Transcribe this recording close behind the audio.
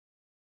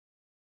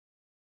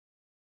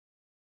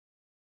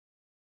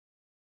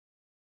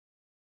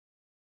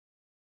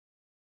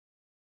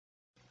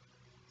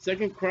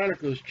2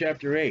 Chronicles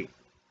chapter 8.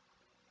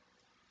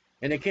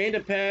 And it came to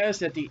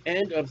pass at the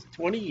end of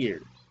 20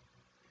 years,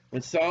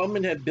 when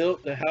Solomon had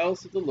built the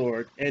house of the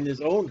Lord and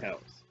his own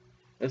house.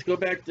 Let's go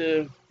back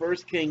to 1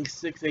 Kings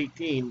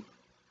 6:18.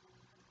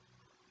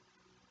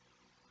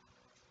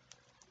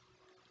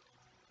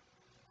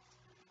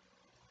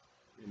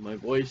 My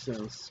voice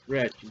sounds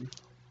scratchy.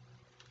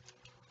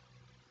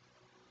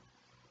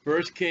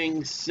 1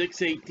 Kings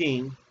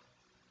 6:18.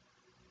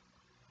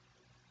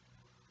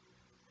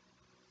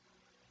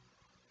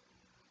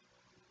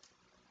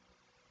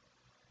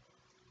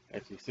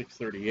 Actually,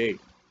 6:38.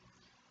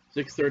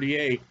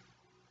 6:38.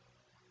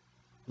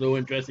 A little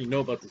interesting to know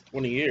about this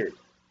 20 years.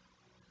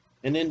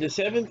 And in the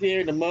 7th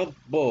year, the month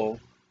Bull,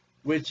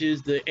 which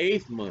is the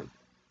 8th month,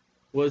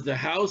 was the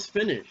house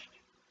finished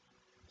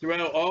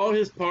throughout all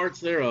his parts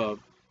thereof,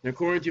 and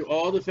according to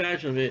all the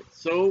fashion of it,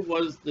 so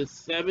was the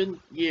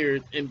 7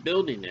 years in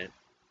building it,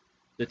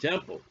 the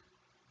temple.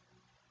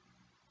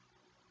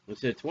 It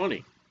said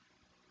 20.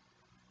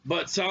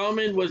 But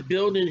Solomon was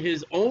building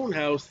his own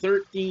house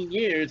 13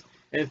 years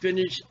and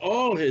finished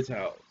all his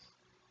house.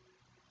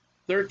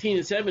 13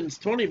 and 7 is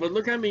 20, but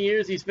look how many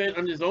years he spent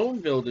on his own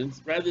buildings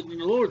rather than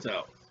the Lord's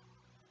house.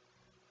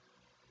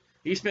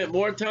 He spent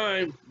more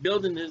time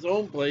building his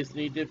own place than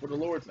he did for the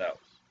Lord's house.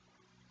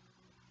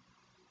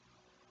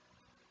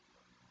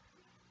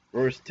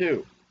 Verse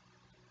 2.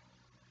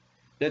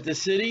 That the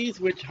cities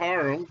which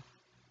Hiram,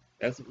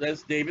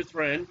 that's David's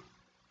friend,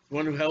 the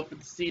one who helped with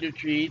the cedar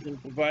trees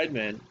and provide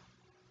men,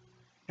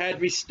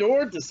 had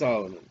restored to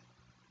Solomon.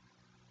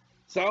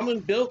 Solomon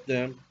built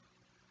them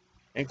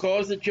and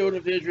caused the children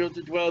of Israel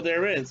to dwell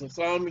therein. So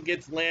Solomon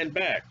gets land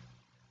back.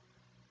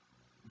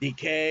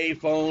 Decay,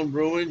 fallen,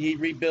 ruin, he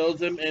rebuilds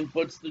them and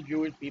puts the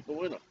Jewish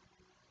people in them.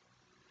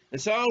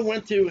 And Solomon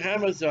went to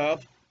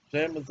Hamazoth,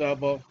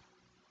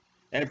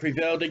 and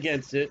prevailed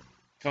against it,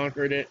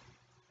 conquered it.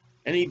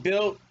 And he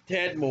built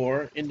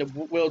Tadmor in the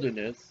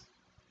wilderness.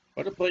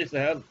 What a place to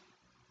have.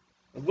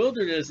 The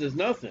wilderness is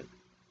nothing.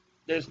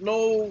 There's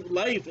no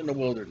life in the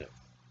wilderness.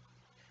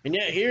 And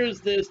yet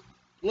here's this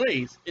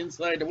place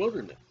inside the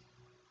wilderness.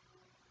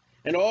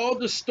 And all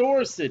the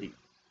store cities.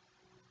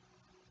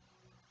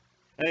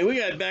 I mean, we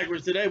got it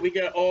backwards today. We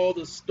got all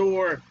the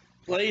store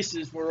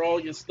places for all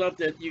your stuff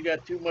that you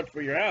got too much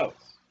for your house.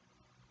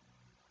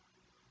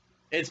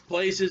 It's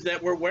places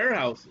that were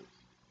warehouses.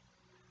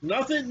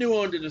 Nothing new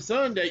under the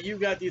sun that you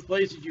got these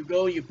places you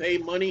go, you pay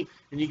money,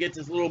 and you get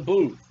this little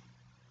booth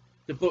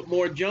to put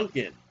more junk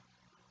in.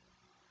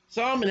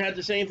 Solomon had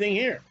the same thing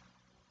here.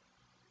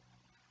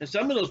 And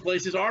some of those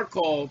places are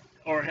called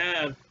or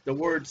have the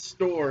word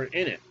store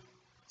in it,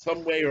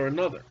 some way or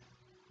another.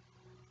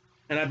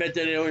 And I bet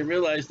that they only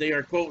realize they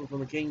are quoting from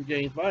the King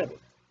James Bible.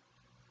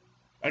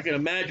 I can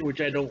imagine,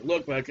 which I don't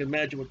look, but I can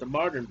imagine what the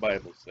modern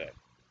Bible said.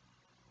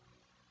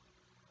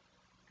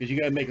 Because you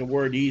got to make a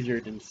word easier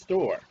than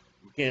store.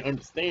 You can't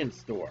understand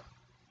store.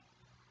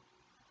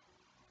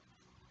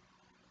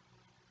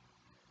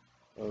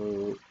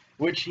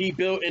 Which he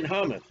built in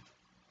Hamath.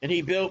 And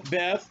he built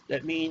Beth,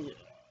 that means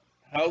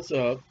house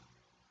of,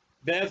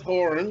 Beth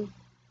Horon,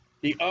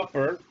 the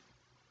upper,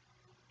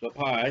 up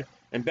high,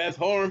 and Beth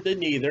Horon, the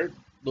neither, a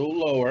little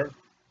lower.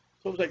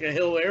 So it's like a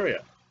hill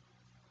area.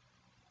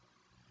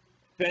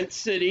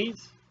 Fenced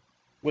cities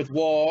with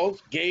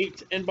walls,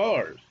 gates, and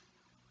bars.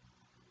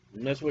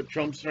 And that's what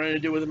Trump's trying to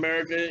do with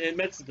America and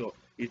Mexico.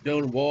 He's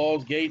building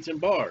walls, gates, and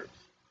bars.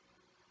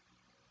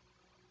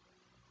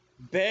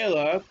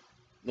 Baalah,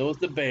 knows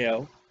the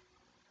Baal,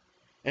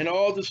 and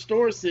all the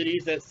store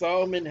cities that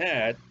Solomon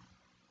had,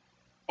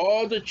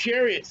 all the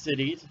chariot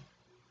cities,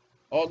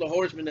 all the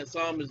horsemen that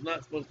Solomon is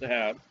not supposed to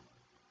have,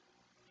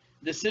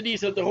 the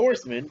cities of the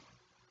horsemen.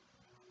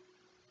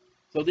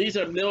 So these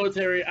are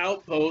military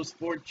outposts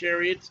for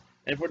chariots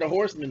and for the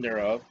horsemen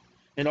thereof.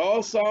 And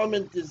all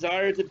Solomon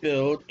desired to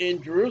build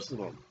in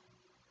Jerusalem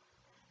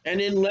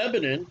and in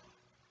Lebanon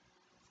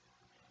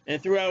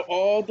and throughout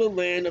all the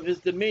land of his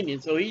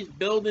dominion. So he's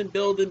building.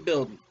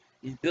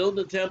 He's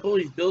building a temple,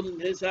 he's building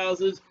his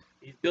houses,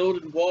 he's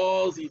building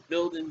walls, he's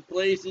building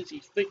places,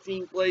 he's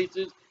fixing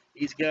places.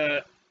 He's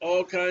got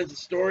all kinds of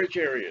storage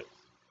areas.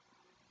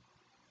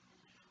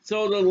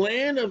 So the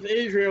land of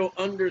Israel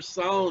under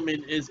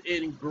Solomon is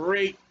in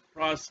great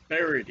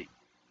prosperity.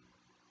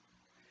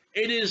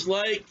 It is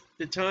like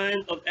the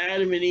time of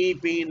Adam and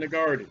Eve being in the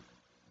garden.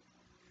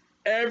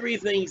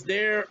 Everything's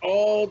there,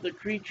 all the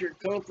creature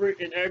comfort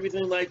and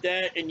everything like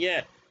that. And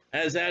yet,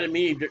 as Adam and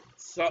Eve,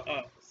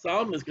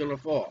 Solomon's going to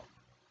fall.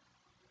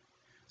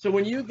 So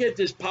when you get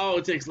this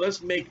politics,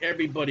 let's make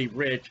everybody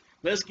rich.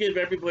 Let's give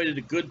everybody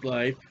the good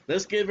life.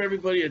 Let's give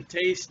everybody a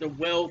taste of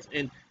wealth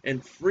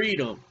and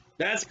freedom.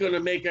 That's going to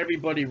make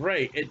everybody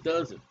right. It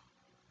doesn't.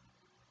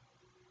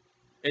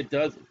 It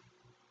doesn't.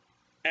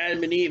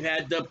 Adam and Eve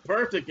had the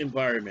perfect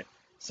environment.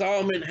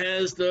 Solomon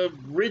has the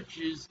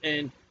riches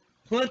and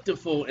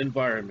plentiful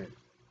environment.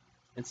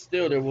 And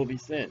still there will be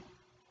sin.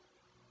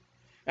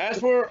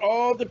 As for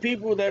all the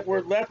people that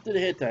were left of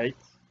the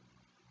Hittites,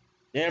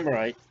 the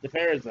Amorites, the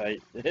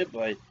Perizzites, the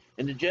Hivites,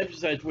 and the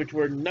Jebusites, which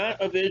were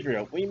not of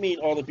Israel. We mean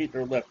all the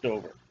people are left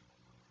over.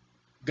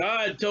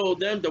 God told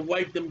them to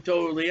wipe them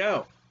totally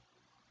out.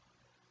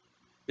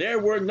 There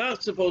were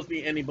not supposed to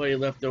be anybody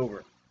left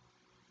over.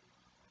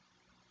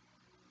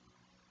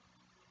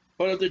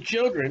 But of the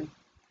children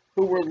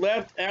who were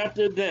left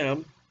after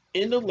them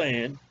in the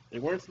land, they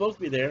weren't supposed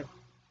to be there,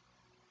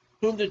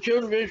 whom the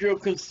children of Israel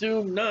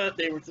consumed not,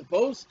 they were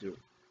supposed to.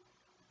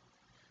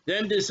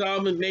 Them did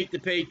Solomon make to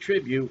pay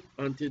tribute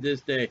unto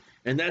this day.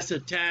 And that's a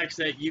tax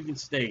that you can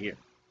stay here.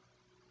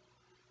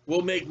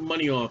 We'll make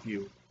money off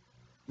you.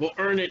 We'll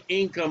earn an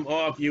income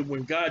off you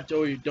when God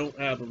told you don't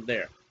have them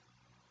there.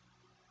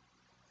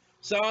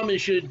 Solomon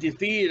should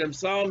defeat them.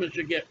 Solomon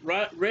should get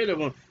rid of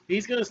them.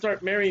 He's going to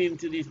start marrying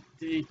to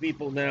these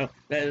people now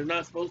that are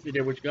not supposed to be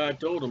there, which God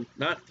told him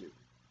not to.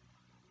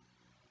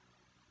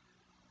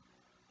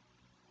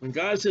 When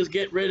God says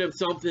get rid of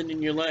something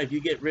in your life, you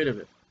get rid of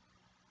it.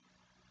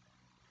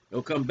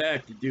 It'll come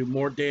back to do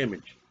more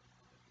damage.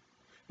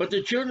 But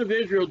the children of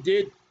Israel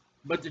did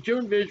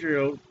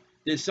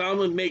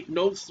Solomon make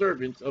no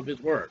servants of his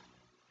work.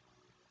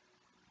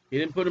 He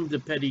didn't put them to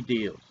petty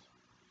deals.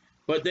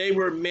 But they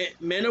were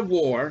men of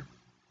war,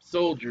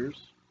 soldiers,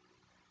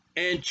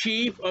 and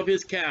chief of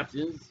his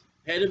captains,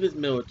 head of his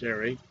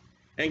military,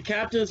 and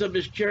captains of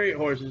his chariot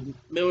horses,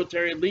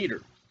 military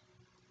leaders.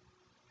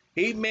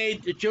 He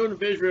made the children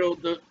of Israel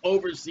the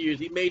overseers.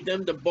 He made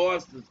them the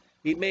bosses.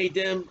 He made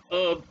them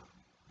of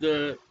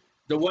the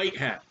white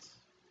hats,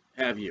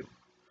 have you.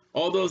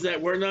 All those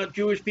that were not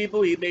Jewish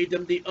people, he made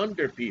them the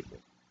under people.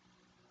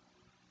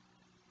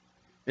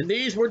 And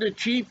these were the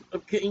chief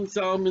of King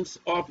Solomon's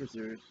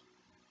officers,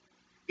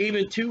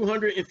 even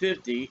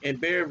 250, and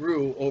bear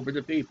rule over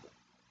the people.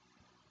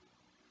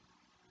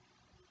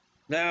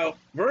 Now,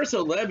 verse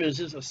 11 is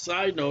just a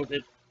side note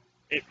that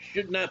it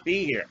should not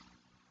be here.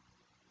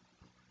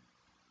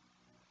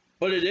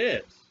 But it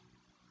is.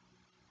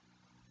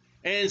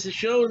 And it's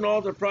showing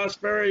all the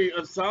prosperity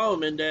of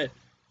Solomon that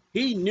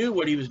he knew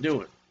what he was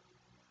doing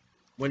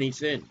when he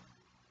sinned.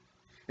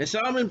 And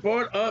Solomon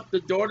brought up the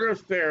daughter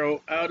of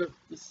Pharaoh out of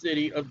the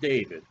city of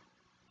David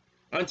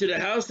unto the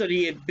house that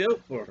he had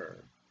built for her,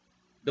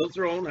 built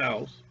her own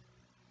house.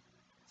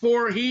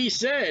 For he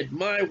said,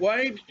 my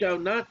wife shall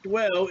not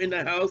dwell in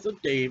the house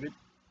of David,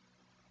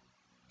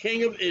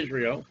 king of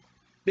Israel,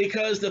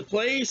 because the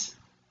places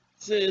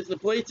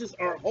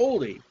are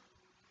holy,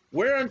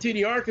 whereunto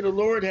the ark of the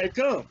Lord had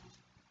come.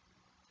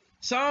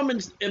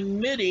 Solomon's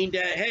admitting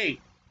that, hey,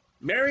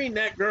 marrying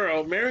that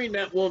girl, marrying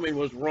that woman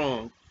was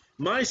wrong.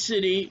 My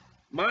city,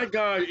 my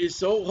God is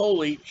so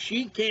holy,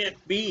 she can't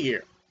be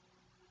here.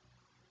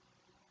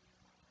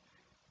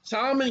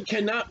 Solomon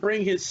cannot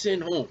bring his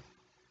sin home.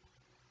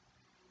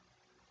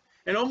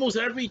 And almost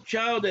every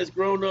child that's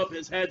grown up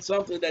has had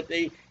something that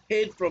they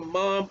hid from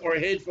mom or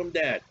hid from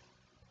dad.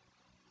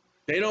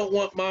 They don't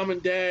want mom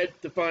and dad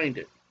to find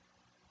it.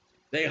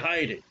 They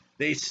hide it.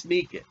 They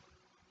sneak it.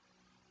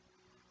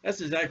 That's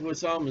exactly what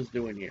Solomon's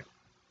doing here.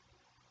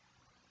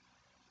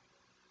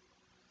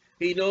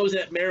 He knows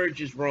that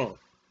marriage is wrong.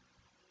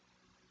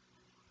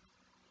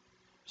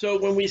 So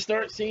when we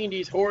start seeing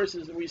these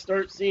horses and we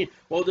start seeing,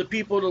 well, the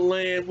people of the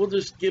land, we'll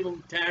just give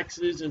them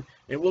taxes and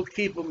we'll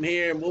keep them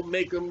here and we'll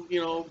make them,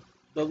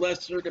 the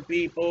lesser of the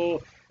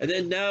people. And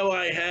then now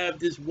I have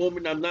this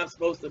woman I'm not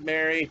supposed to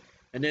marry,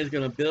 and then it's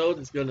going to build,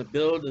 it's going to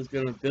build, it's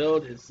going to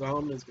build, and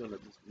Solomon's going to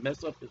just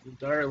mess up his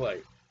entire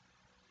life.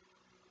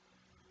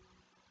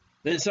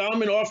 Then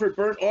Solomon offered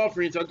burnt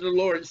offerings unto the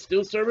Lord,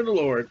 still serving the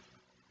Lord,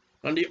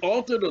 on the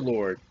altar of the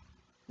Lord,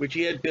 which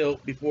he had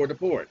built before the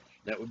porch.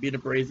 That would be the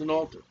brazen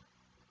altar.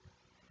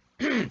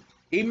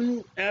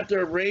 Even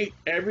after a rate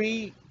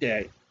every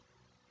day,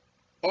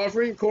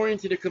 offering according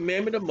to the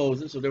commandment of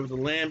Moses. So there was a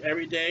lamb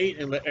every day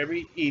and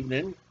every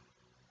evening.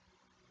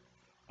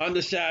 On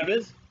the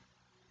Sabbath,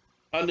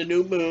 on the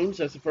new moons,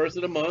 that's the first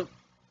of the month,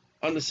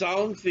 on the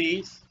solemn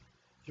feasts,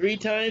 3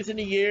 times in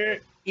a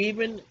year,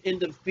 even in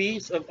the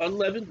feast of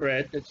unleavened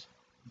bread, that's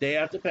day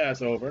after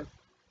Passover,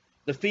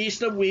 the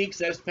feast of weeks,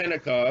 that's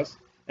Pentecost,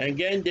 and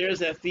again, there's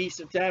that feast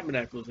of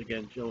tabernacles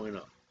again showing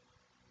up.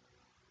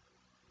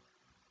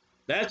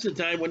 That's the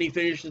time when he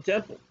finished the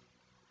temple.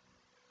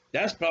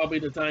 That's probably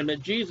the time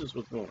that Jesus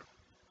was born.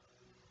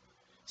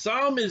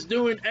 Solomon is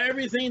doing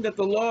everything that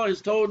the law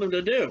has told him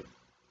to do.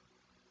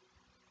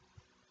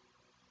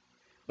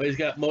 But he's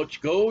got much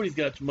gold, he's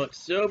got much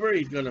silver,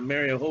 he's going to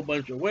marry a whole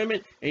bunch of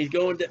women, and he's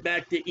going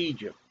back to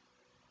Egypt.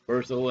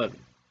 Verse 11.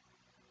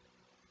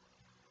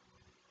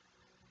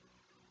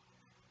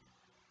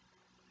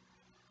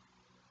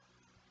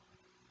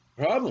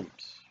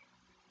 Problems.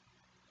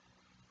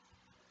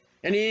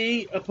 And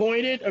he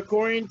appointed,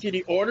 according to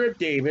the order of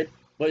David,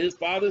 what his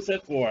father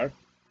set forth,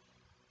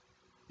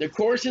 the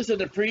courses of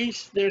the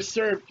priests, the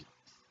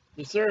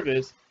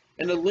service,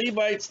 and the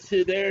Levites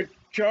to their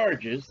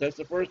charges. That's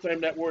the first time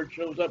that word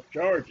shows up,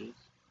 charges.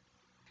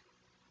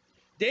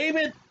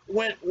 David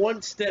went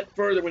one step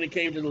further when it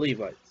came to the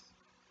Levites.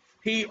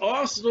 He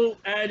also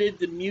added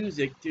the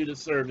music to the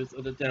service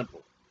of the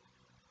temple.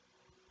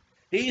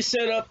 He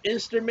set up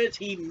instruments.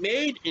 He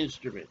made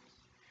instruments.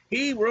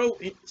 He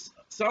wrote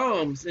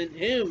psalms and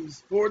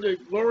hymns for the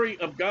glory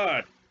of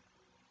God.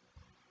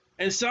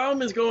 And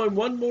Solomon's going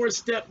one more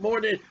step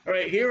more than, all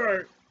right, here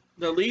are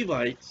the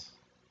Levites.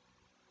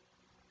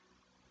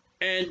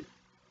 And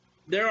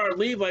there are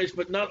Levites,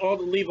 but not all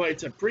the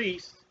Levites are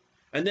priests.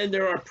 And then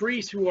there are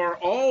priests who are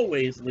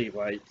always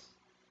Levites.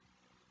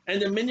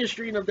 And the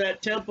ministering of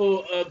that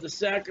temple, of the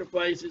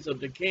sacrifices,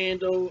 of the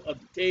candle, of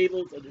the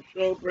tables, of the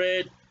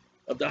showbread,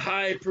 of the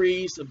high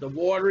priest, of the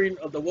watering,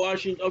 of the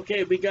washing.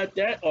 Okay, we got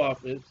that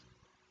office.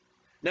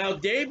 Now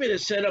David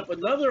has set up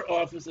another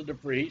office of the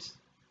priest,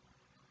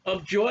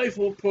 of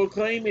joyful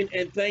proclaiming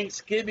and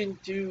thanksgiving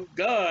to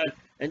God.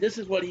 And this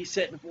is what he's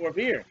setting forth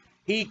here.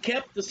 He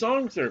kept the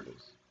song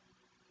service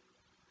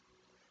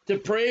to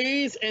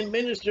praise and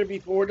minister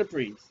before the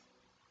priest,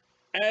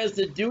 as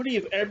the duty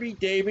of every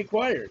day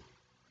required.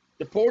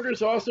 The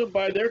porters also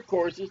by their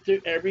courses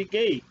to every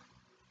gate.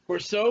 For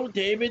so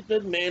David, the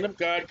man of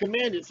God,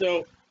 commanded.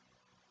 So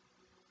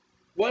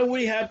what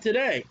we have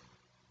today,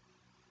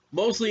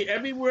 mostly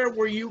everywhere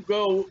where you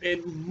go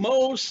in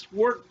most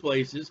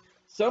workplaces,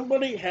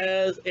 somebody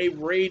has a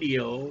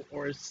radio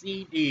or a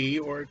CD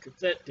or a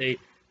cassette tape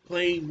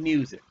playing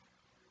music.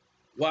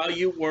 While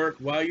you work,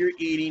 while you're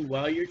eating,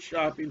 while you're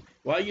shopping,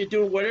 while you're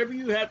doing whatever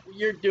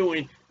you're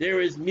doing,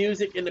 there is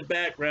music in the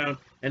background,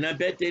 and I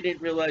bet they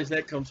didn't realize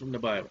that comes from the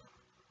Bible.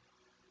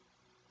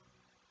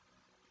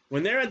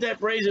 When they're at that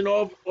brazen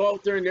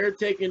altar and they're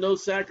taking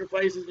those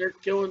sacrifices, they're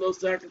killing those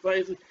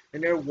sacrifices,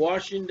 and they're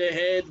washing the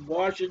head,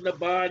 washing the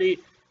body,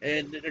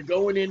 and they're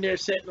going in there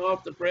setting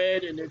off the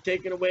bread, and they're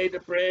taking away the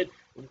bread.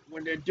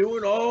 When they're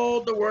doing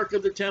all the work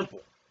of the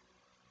temple,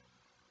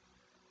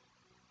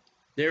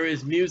 there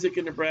is music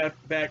in the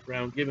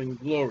background giving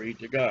glory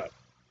to God.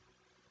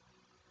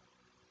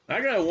 I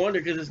gotta wonder,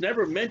 because it's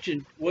never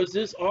mentioned, was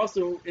this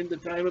also in the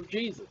time of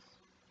Jesus?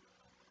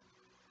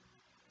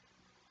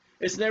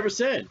 It's never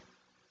said.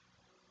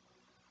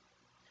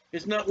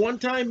 It's not one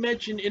time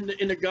mentioned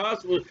in the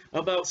gospel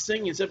about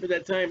singing, except for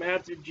that time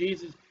after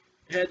Jesus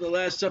had the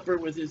Last Supper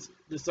with his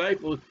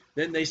disciples.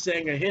 Then they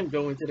sang a hymn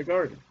going to the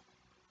garden.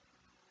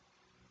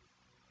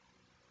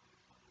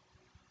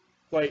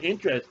 Quite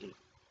interesting.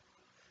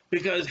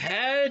 Because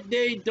had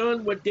they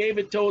done what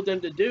David told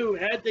them to do,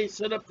 had they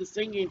set up the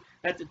singing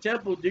at the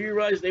temple, do you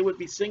realize they would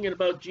be singing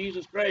about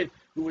Jesus Christ,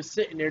 who was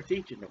sitting there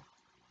teaching them?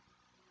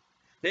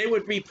 They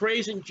would be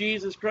praising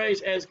Jesus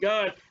Christ as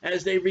God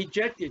as they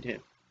rejected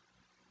him.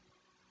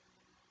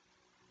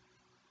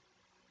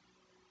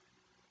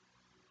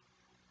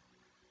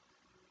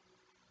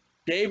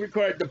 David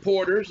required the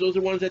porters, those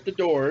are ones at the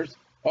doors,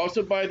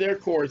 also by their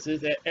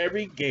courses at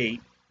every gate,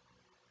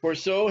 for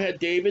so had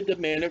David, the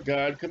man of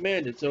God,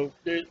 commanded. So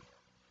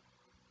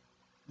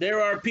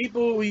there are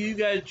people who you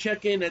got to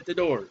check in at the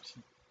doors.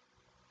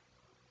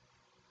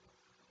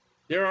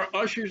 There are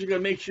ushers who are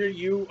going to make sure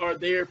you are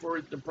there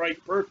for the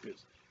right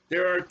purpose.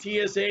 There are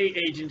TSA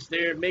agents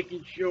there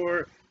making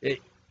sure that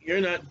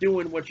you're not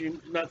doing what you're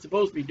not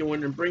supposed to be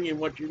doing and bringing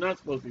what you're not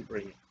supposed to be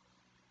bringing.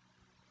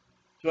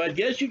 So I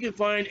guess you can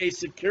find a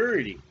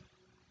security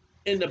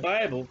in the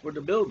Bible for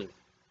the building.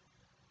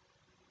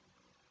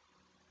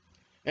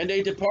 And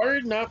they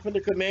departed not from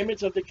the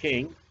commandments of the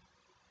king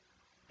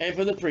and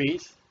from the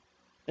priests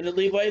and the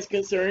Levites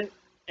concerned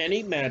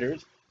any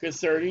matters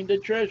concerning the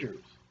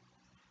treasures.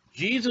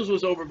 Jesus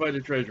was over by the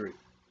treasury.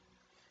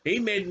 He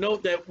made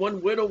note that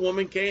one widow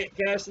woman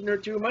cast in her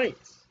 2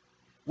 mites.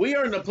 We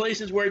are in the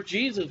places where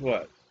Jesus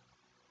was.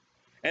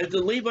 As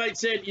the Levite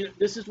said, you know,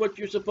 this is what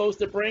you're supposed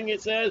to bring,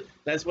 it says,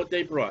 that's what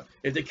they brought.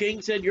 If the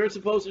king said you're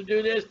supposed to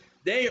do this,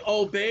 they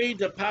obeyed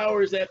the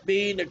powers that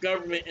be in the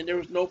government, and there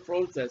was no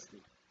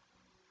protesting.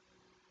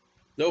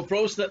 No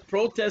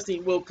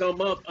protesting will come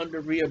up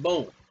under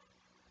Rehoboam.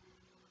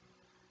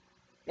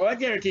 Well, I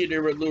guarantee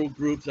there were little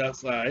groups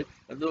outside,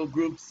 and little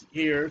groups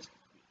here.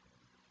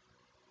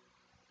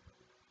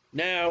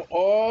 Now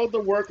all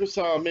the work of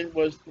Solomon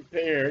was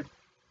prepared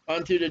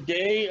unto the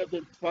day of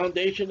the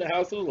foundation of the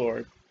house of the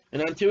Lord,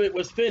 and until it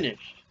was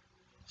finished.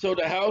 So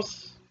the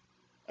house,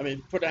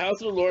 for the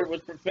house of the Lord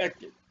was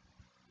perfected.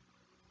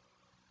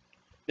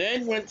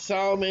 Then went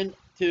Solomon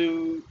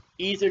to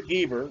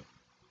Ezer-Geber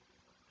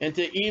and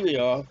to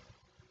Elioth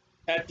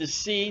at the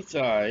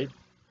seaside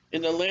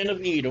in the land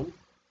of Edom,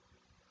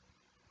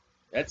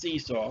 that's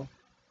Esau,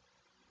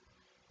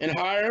 and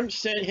Hiram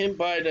sent him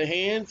by the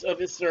hands of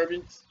his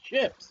servants'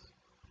 ships,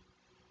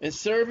 and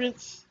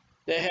servants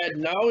that had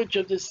knowledge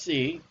of the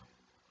sea,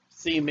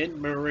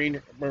 seamen,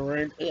 mariners,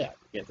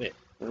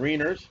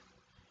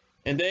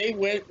 and they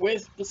went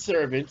with the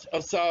servants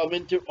of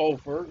Solomon to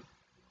Ophir,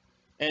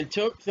 and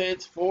took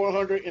thence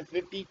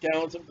 450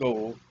 talents of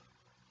gold,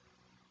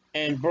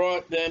 and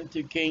brought them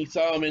to King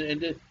Solomon.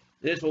 And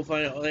this we'll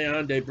find out later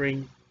on. They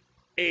bring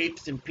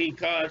apes and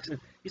peacocks, and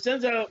he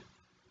sends out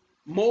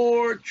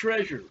more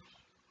treasures,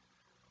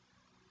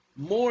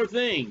 more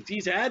things.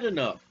 He's had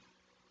enough.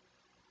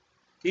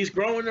 He's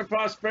growing in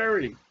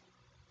prosperity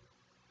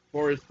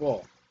for his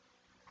fall.